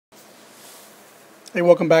Hey,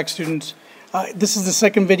 welcome back, students. This is the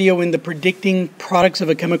second video in the Predicting Products of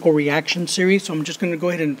a Chemical Reaction series, so I'm just going to go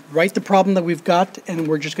ahead and write the problem that we've got, and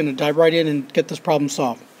we're just going to dive right in and get this problem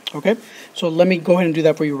solved. Okay, so let me go ahead and do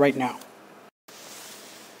that for you right now.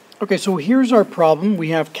 Okay, so here's our problem.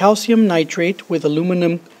 We have calcium nitrate with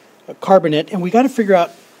aluminum carbonate, and we got to figure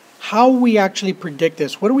out how we actually predict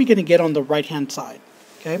this. What are we going to get on the right-hand side?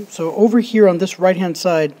 Okay, so over here on this right-hand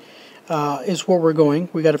side is where we're going.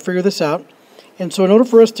 We got to figure this out. And so in order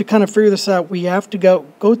for us to kind of figure this out, we have to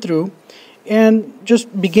go through and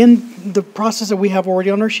just begin the process that we have already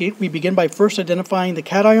on our sheet. We begin by first identifying the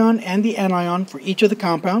cation and the anion for each of the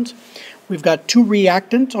compounds. We've got two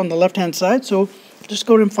reactants on the left-hand side, so just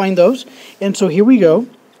go ahead and find those. And so here we go.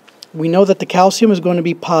 We know that the calcium is going to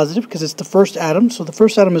be positive because it's the first atom, so the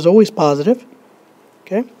first atom is always positive.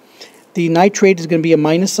 Okay. The nitrate is going to be a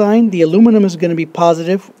minus sign, the aluminum is going to be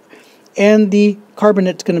positive, and the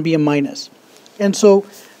carbonate is going to be a minus. And so,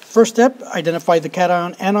 first step, identify the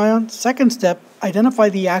cation, anion. Second step, identify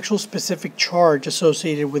the actual specific charge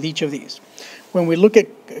associated with each of these. When we look at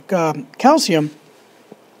calcium,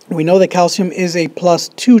 we know that calcium is a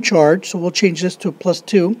 +2 charge, so we'll change this to a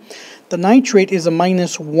 +2. The nitrate is a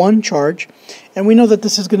 -1 charge, and we know that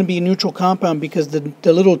this is going to be a neutral compound because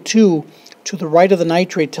the little 2 to the right of the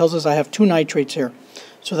nitrate tells us I have two nitrates here.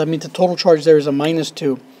 So that means the total charge there is a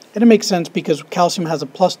 -2. And it makes sense because calcium has a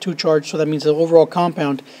 +2 charge, so that means the overall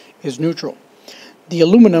compound is neutral. The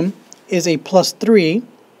aluminum is a +3,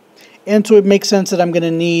 and so it makes sense that I'm going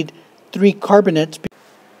to need 3 carbonates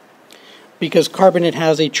because carbonate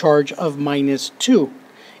has a charge of -2.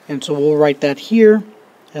 And so we'll write that here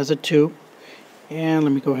as a 2. And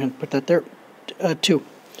let me go ahead and put that there, 2.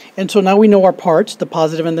 And so now we know our parts, the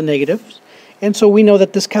positive and the negatives. And so we know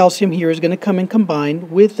that this calcium here is going to come and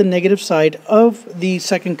combine with the negative side of the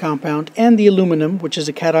second compound, and the aluminum, which is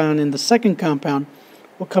a cation in the second compound,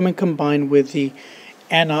 will come and combine with the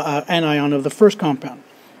anion of the first compound.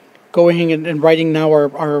 Going and writing now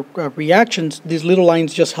our reactions, these little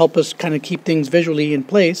lines just help us kind of keep things visually in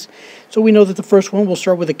place. So we know that the first one will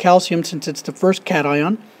start with the calcium since it's the first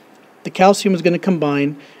cation. The calcium is going to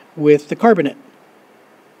combine with the carbonate.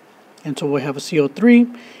 And so we'll have a CO3.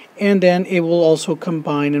 And then it will also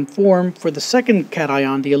combine and form for the second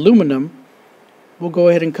cation, the aluminum, we'll go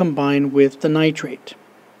ahead and combine with the nitrate.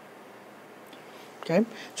 Okay,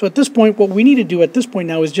 so at this point, what we need to do at this point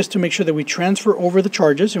now is just to make sure that we transfer over the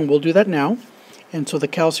charges, and we'll do that now. And so the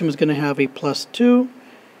calcium is going to have a +2.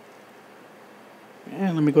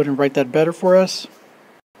 And let me go ahead and write that better for us.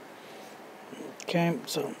 Okay,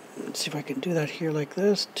 so let's see if I can do that here like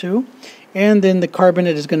this, 2. And then the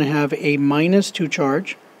carbonate is going to have a -2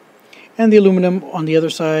 charge. And the aluminum on the other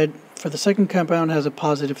side for the second compound has a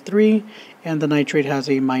 +3, and the nitrate has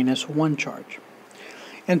a -1 charge.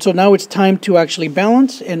 And so now it's time to actually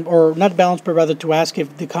balance, or not balance, but rather to ask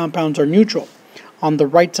if the compounds are neutral on the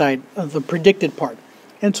right side of the predicted part.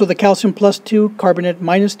 And so the calcium +2, carbonate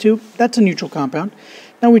 -2, that's a neutral compound.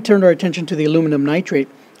 Now we turn our attention to the aluminum nitrate.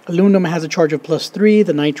 Aluminum has a charge of +3,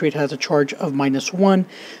 the nitrate has a charge of -1.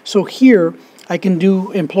 So here I can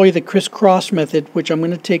employ the crisscross method, which I'm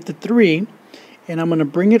going to take the 3 and I'm going to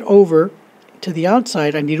bring it over to the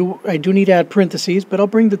outside. I do need to add parentheses, but I'll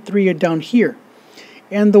bring the 3 down here.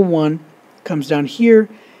 And the 1 comes down here.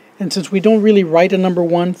 And since we don't really write a number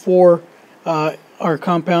 1 for our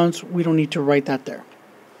compounds, we don't need to write that there.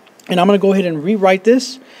 And I'm going to go ahead and rewrite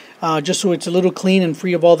this just so it's a little clean and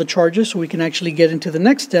free of all the charges, so we can actually get into the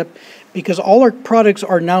next step, because all our products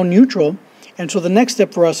are now neutral. And so the next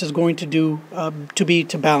step for us is going to be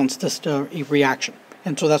to balance this reaction.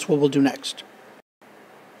 And so that's what we'll do next.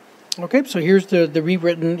 Okay, so here's the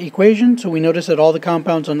rewritten equation. So we notice that all the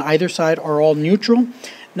compounds on either side are all neutral.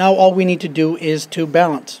 Now all we need to do is to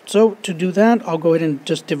balance. So to do that, I'll go ahead and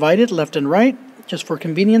just divide it left and right, just for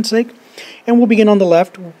convenience sake. And we'll begin on the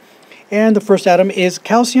left. And the first atom is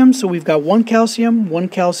calcium. So we've got one calcium, one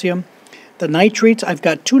calcium. The nitrates, I've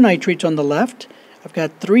got 2 nitrates on the left. I've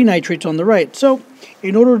got 3 nitrates on the right. So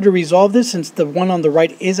in order to resolve this, since the one on the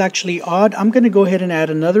right is actually odd, I'm going to go ahead and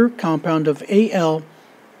add another compound of AlNO3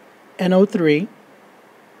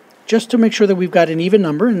 just to make sure that we've got an even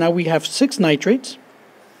number. And now we have 6 nitrates.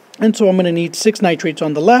 And so I'm going to need 6 nitrates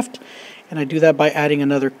on the left. And I do that by adding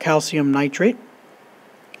another calcium nitrate.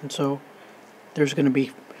 And so there's going to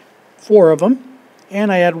be 4 of them.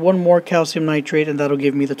 And I add 1 more calcium nitrate, and that'll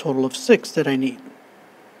give me the total of 6 that I need.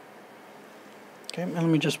 Okay, and let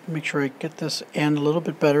me just make sure I get this N a little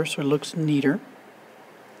bit better so it looks neater.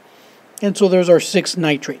 And so there's our 6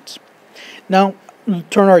 nitrates. Now,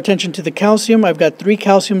 turn our attention to the calcium. I've got 3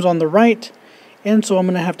 calciums on the right, and so I'm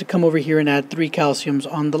going to have to come over here and add 3 calciums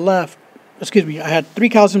on the left. excuse me, I had 3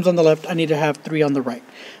 calciums on the left, I need to have 3 on the right.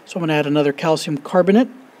 So I'm going to add another calcium carbonate.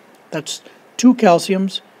 That's 2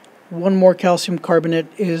 calciums. 1 more calcium carbonate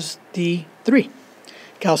is the 3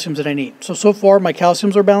 calciums that I need. So far my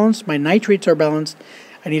calciums are balanced, my nitrates are balanced.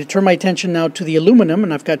 I need to turn my attention now to the aluminum,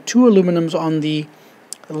 and I've got 2 aluminums on the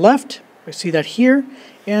left. I see that here,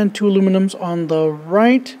 and 2 aluminums on the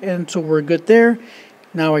right, and so we're good there.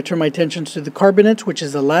 Now I turn my attention to the carbonates, which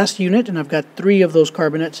is the last unit, and I've got 3 of those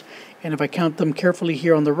carbonates. And if I count them carefully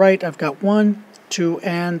here on the right, I've got 1, 2,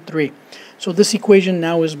 and 3. So this equation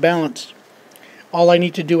now is balanced. All I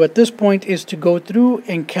need to do at this point is to go through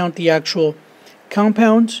and count the actual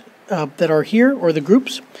compounds that are here, or the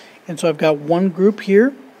groups. And so I've got 1 group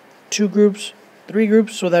here, 2 groups, 3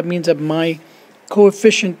 groups, so that means that my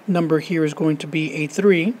coefficient number here is going to be a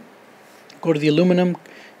 3. Go to the aluminum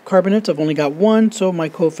carbonates, I've only got 1, so my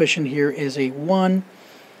coefficient here is a 1.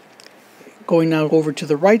 Going now over to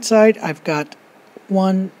the right side, I've got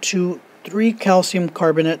 1, 2, 3 calcium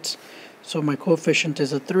carbonates, so my coefficient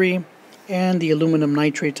is a 3. And the aluminum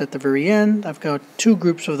nitrates at the very end, I've got 2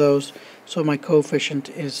 groups of those, so my coefficient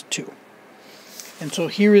is 2. And so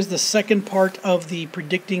here is the second part of the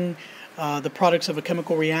predicting the products of a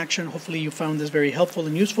chemical reaction. Hopefully you found this very helpful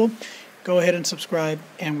and useful. Go ahead and subscribe,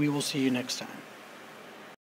 and we will see you next time.